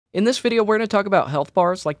In this video, we're going to talk about health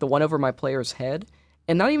bars, like the one over my player's head,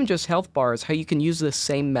 and not even just health bars, how you can use this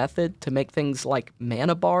same method to make things like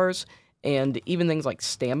mana bars and even things like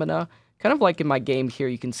stamina. Kind of like in my game here,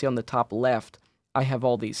 you can see on the top left, I have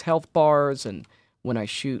all these health bars, and when I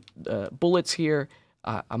shoot bullets here,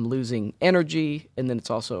 I'm losing energy, and then it's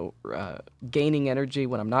also gaining energy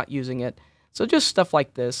when I'm not using it. So just stuff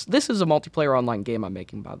like this. This is a multiplayer online game I'm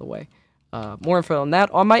making, by the way. More info on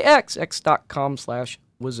that on my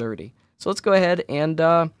x.com/Wizardy. So let's go ahead and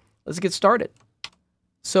let's get started.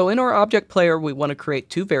 So in our object player, we want to create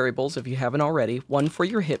two variables, if you haven't already. One for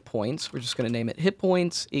your hit points. We're just going to name it hit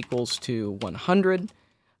points equals to 100.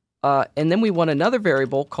 And then we want another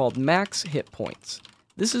variable called max hit points.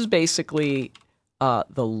 This is basically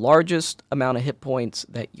the largest amount of hit points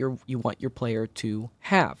that you want your player to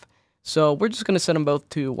have. So we're just going to set them both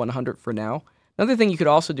to 100 for now. Another thing you could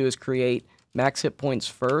also do is create max hit points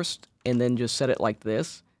first and then just set it like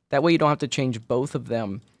this. That way you don't have to change both of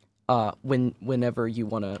them whenever you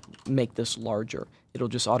want to make this larger. It'll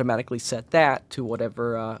just automatically set that to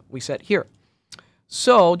whatever we set here.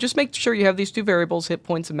 So just make sure you have these two variables, hit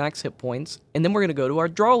points and max hit points, and then we're going to go to our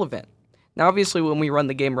draw event. Now obviously when we run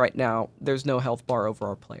the game right now, there's no health bar over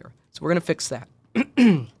our player. So we're going to fix that.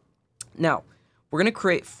 Now, we're going to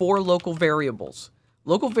create 4 local variables.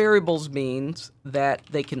 Local variables means that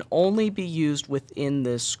they can only be used within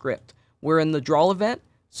this script. We're in the draw event,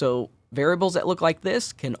 so variables that look like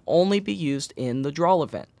this can only be used in the draw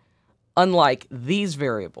event, unlike these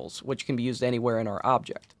variables, which can be used anywhere in our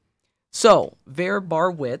object. So var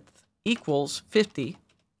bar width equals 50,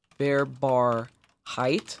 var bar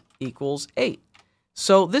height equals 8.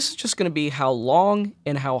 So this is just going to be how long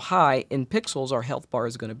and how high in pixels our health bar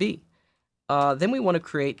is going to be. Then we want to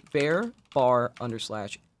create var bar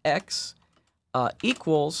 _x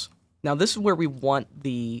equals, now this is where we want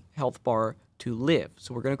the health bar to live.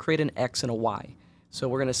 So we're going to create an x and a y. So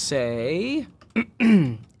we're going to say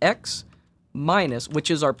x minus,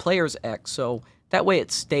 which is our player's x, so that way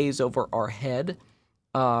it stays over our head.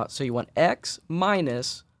 So you want x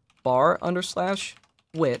minus bar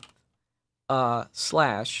 _width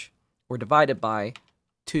slash, or divided by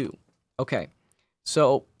 2. Okay.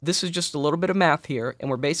 So this is just a little bit of math here, and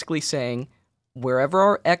we're basically saying wherever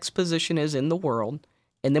our x position is in the world,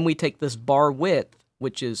 and then we take this bar width,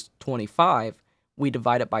 which is 25, we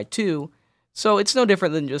divide it by 2, so it's no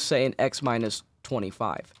different than just saying x minus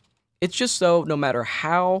 25. It's just so no matter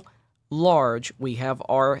how large we have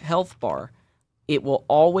our health bar, it will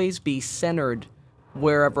always be centered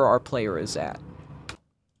wherever our player is at.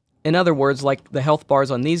 In other words, like the health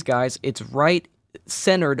bars on these guys, it's right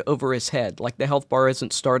centered over his head. Like the health bar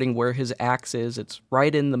isn't starting where his axe is, it's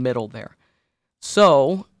right in the middle there.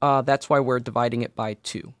 So that's why we're dividing it by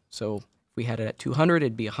 2. So if we had it at 200,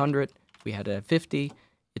 it'd be 100. If we had it at 50,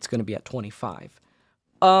 it's going to be at 25.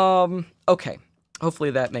 Okay,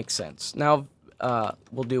 hopefully that makes sense. Now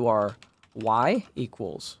we'll do our y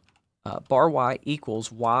equals, bar y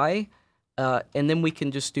equals y, and then we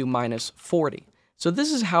can just do minus 40. So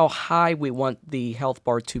this is how high we want the health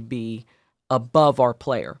bar to be above our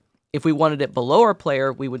player. If we wanted it below our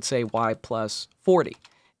player, we would say y plus 40.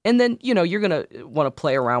 And then, you know, you're going to want to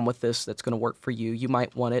play around with this. That's going to work for you. You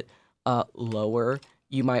might want it lower.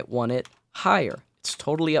 You might want it higher. It's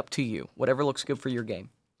totally up to you. Whatever looks good for your game.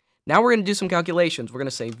 Now we're going to do some calculations. We're going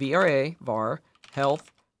to say var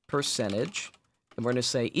health percentage. And we're going to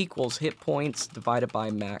say equals hit points divided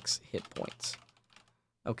by max hit points.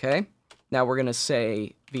 Okay? Now we're going to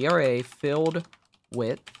say var filled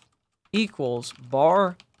width equals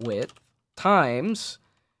bar width times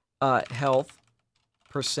health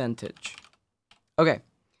percentage. Okay,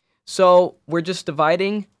 so we're just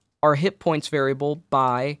dividing our hit points variable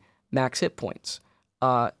by max hit points.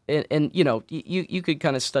 And you know, you could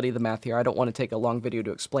kind of study the math here. I don't want to take a long video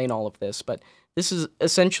to explain all of this, but this is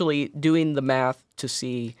essentially doing the math to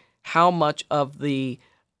see how much of the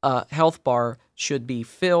health bar should be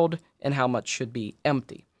filled and how much should be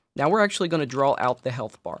empty. Now we're actually going to draw out the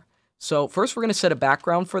health bar. So first we're going to set a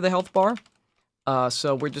background for the health bar.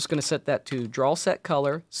 So we're just going to set that to draw set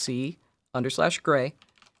color, C_gray,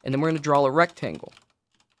 and then we're going to draw a rectangle.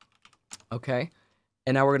 Okay,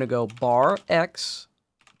 and now we're going to go bar X,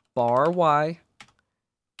 bar Y,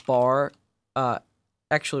 bar,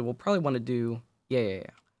 actually we'll probably want to do,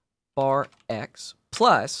 bar X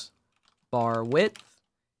plus bar width,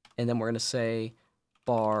 and then we're going to say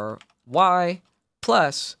bar Y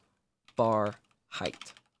plus bar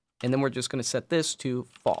height. And then we're just going to set this to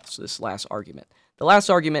false, this last argument. The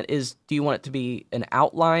last argument is, do you want it to be an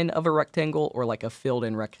outline of a rectangle or like a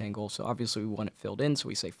filled-in rectangle? So obviously we want it filled in, so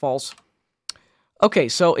we say false. Okay,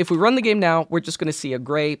 so if we run the game now, we're just going to see a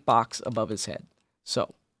gray box above his head.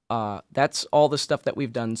 So that's all the stuff that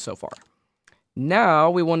we've done so far. Now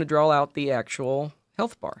we want to draw out the actual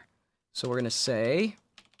health bar. So we're going to say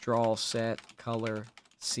draw set color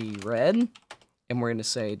C red. And we're going to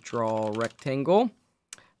say draw rectangle.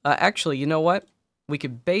 Actually, you know what? We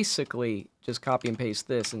could basically just copy and paste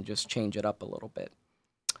this and just change it up a little bit.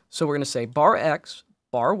 So we're going to say bar X,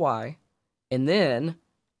 bar Y, and then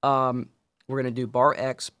we're going to do bar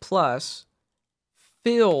X plus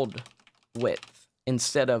filled width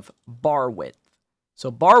instead of bar width.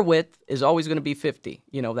 So bar width is always going to be 50,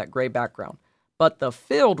 you know, that gray background. But the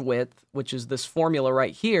filled width, which is this formula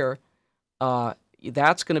right here,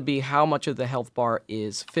 that's going to be how much of the health bar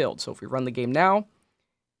is filled. So if we run the game now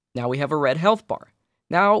we have a red health bar.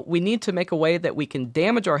 Now we need to make a way that we can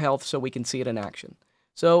damage our health so we can see it in action.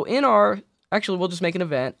 So actually we'll just make an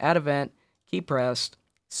event, add event, key pressed,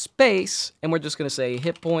 space, and we're just going to say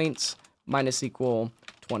hit points minus equal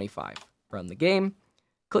 25. Run the game,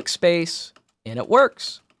 click space, and it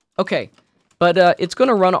works. Okay, but it's going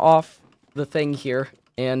to run off the thing here,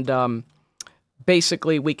 and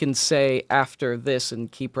basically we can say after this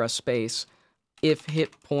and key press space, if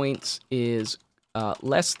hit points is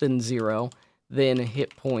less than 0, then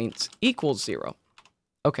hit points equals 0.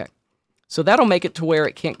 Okay, so that'll make it to where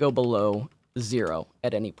it can't go below 0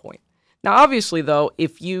 at any point. Now, obviously, though,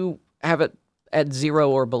 if you have it at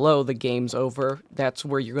 0 or below, the game's over. That's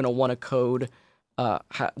where you're going to want to code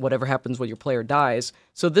whatever happens when your player dies.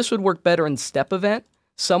 So this would work better in step event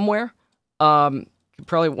somewhere. You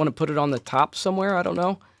probably want to put it on the top somewhere. I don't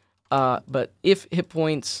know. But if hit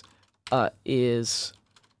points is...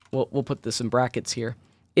 We'll put this in brackets here.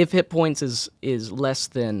 If hit points is less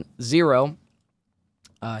than 0,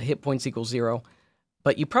 hit points equals 0.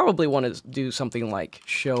 But you probably want to do something like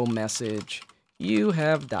show message, you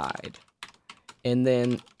have died, and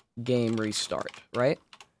then game restart, right?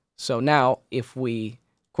 So now if we,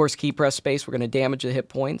 of course, key press space, we're going to damage the hit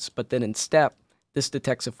points, but then in step, this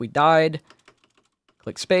detects if we died,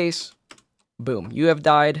 click space, boom, you have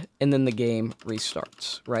died, and then the game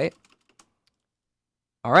restarts, right?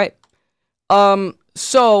 All right.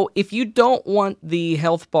 So if you don't want the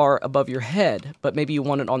health bar above your head, but maybe you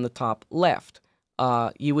want it on the top left,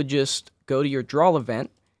 you would just go to your draw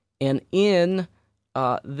event, and in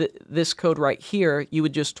this code right here, you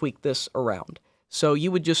would just tweak this around. So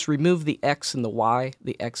you would just remove the X and the Y,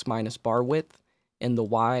 the X minus bar width, and the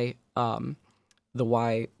Y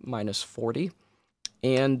minus 40.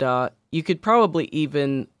 And you could probably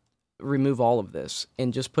even remove all of this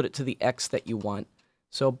and just put it to the X that you want.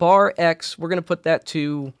 So bar X, we're going to put that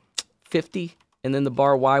to 50, and then the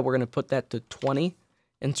bar Y, we're going to put that to 20.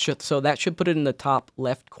 And so that should put it in the top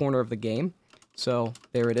left corner of the game. So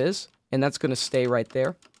there it is, and that's going to stay right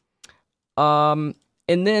there. And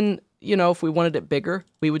then, you know, if we wanted it bigger,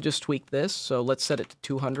 we would just tweak this. So let's set it to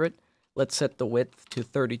 200. Let's set the width to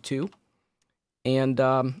 32. And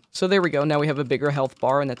so there we go. Now we have a bigger health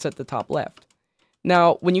bar, and that's at the top left.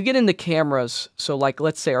 Now, when you get into cameras, so like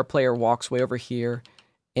let's say our player walks way over here,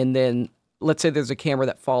 and then let's say there's a camera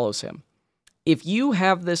that follows him. If you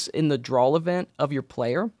have this in the draw event of your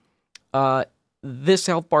player, this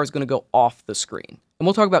health bar is going to go off the screen. And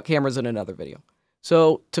we'll talk about cameras in another video.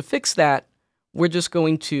 So to fix that, we're just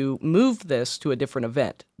going to move this to a different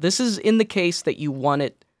event. This is in the case that you want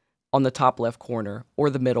it on the top left corner or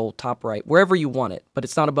the middle, top right, wherever you want it, but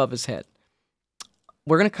it's not above his head.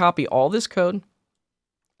 We're going to copy all this code.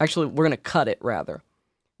 Actually, we're going to cut it, rather.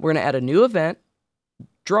 We're going to add a new event,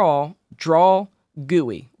 draw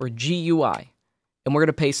GUI, or GUI, and we're going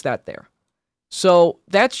to paste that there. So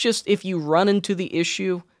that's just if you run into the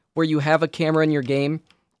issue where you have a camera in your game,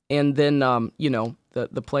 and then, you know,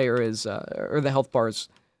 the player is, or the health bar is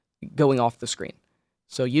going off the screen.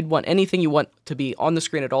 So you'd want anything you want to be on the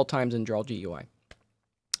screen at all times in draw GUI.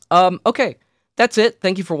 Okay, that's it.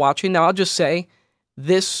 Thank you for watching. Now I'll just say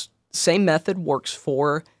this same method works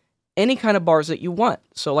for any kind of bars that you want.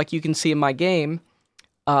 So like you can see in my game,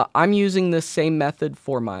 I'm using this same method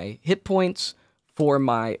for my hit points, for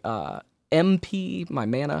my MP, my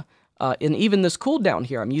mana, and even this cooldown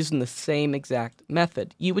here. I'm using the same exact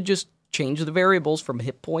method. You would just change the variables from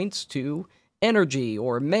hit points to energy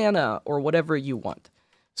or mana or whatever you want.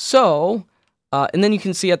 So, and then you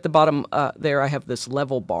can see at the bottom there I have this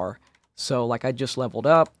level bar. So like I just leveled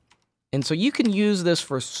up. And so you can use this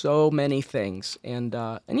for so many things. And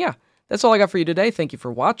yeah, that's all I got for you today. Thank you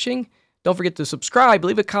for watching. Don't forget to subscribe,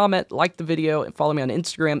 leave a comment, like the video, and follow me on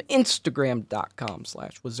Instagram,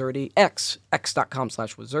 instagram.com/Wizardy,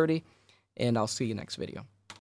 x.com/Wizardy. And I'll see you next video.